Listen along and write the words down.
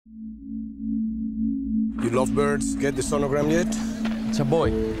You lovebirds get the sonogram yet? It's a boy.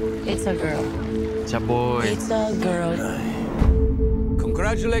 It's a girl. It's a boy. It's a girl.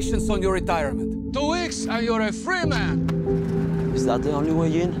 Congratulations on your retirement. 2 weeks and you're a free man. Is that the only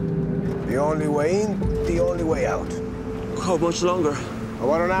way in? The only way in, the only way out. How much longer?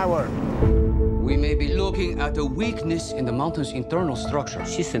 About an hour. We may be looking at a weakness in the mountain's internal structure.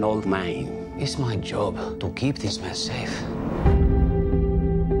 She's an old man. It's my job to keep this man safe.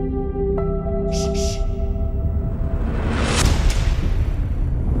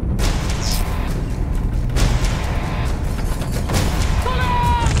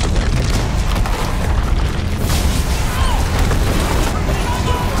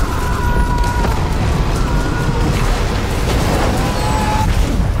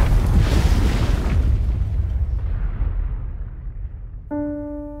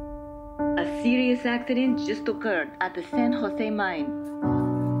 A serious accident just occurred at the San Jose mine.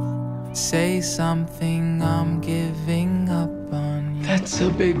 Say something, I'm giving up on you. That's a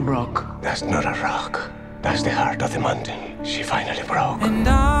big rock. That's not a rock. That's the heart of the mountain. She finally broke. And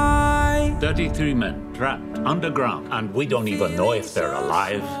I 33 men trapped underground, and we don't even know if they're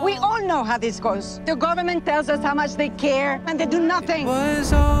alive. We all know how this goes. The government tells us how much they care, and they do nothing.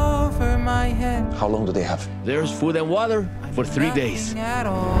 was over my head. How long do they have? There's food and water for 3 days. Nothing at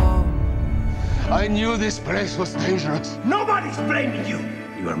all. I knew this place was dangerous. Nobody's blaming you.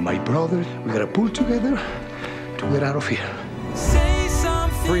 You are my brother. We gotta pull together to get out of here. Say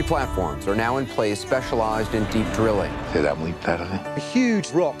something. 3 platforms are now in place specialized in deep drilling. Será muy tarde. A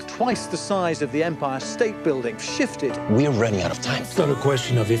huge rock, twice the size of the Empire State Building, shifted. We're running out of time. It's not a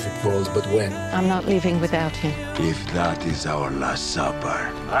question of if it falls, but when. I'm not leaving without him. If that is our last supper.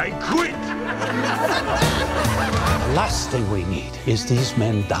 I quit! The last thing we need is these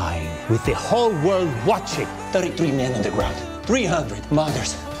men dying with the whole world watching. 33 men on the ground. 300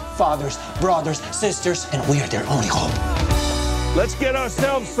 mothers, fathers, brothers, sisters, and we are their only hope. Let's get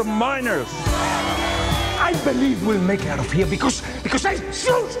ourselves some miners. I believe we'll make it out of here because I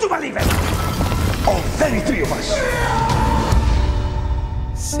choose to believe it. All 33 of us.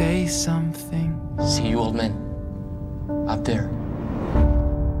 Say something. See you, old man. Up there.